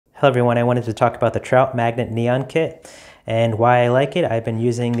Hello everyone, I wanted to talk about the Trout Magnet Neon Kit and why I like it. I've been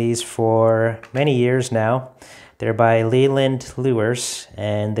using these for many years now. They're by Leland Lures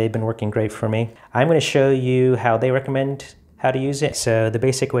and they've been working great for me. I'm going to show you how they recommend how to use it. So the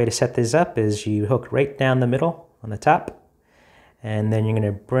basic way to set this up is you hook right down the middle on the top, and then you're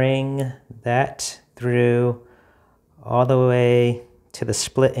going to bring that through all the way to the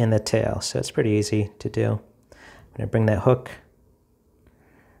split in the tail. So it's pretty easy to do. I'm going to bring that hook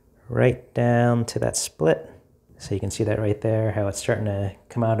right down to that split. So you can see that right there, how it's starting to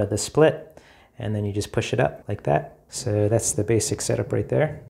come out of the split, and then you just push it up like that. So that's the basic setup right there.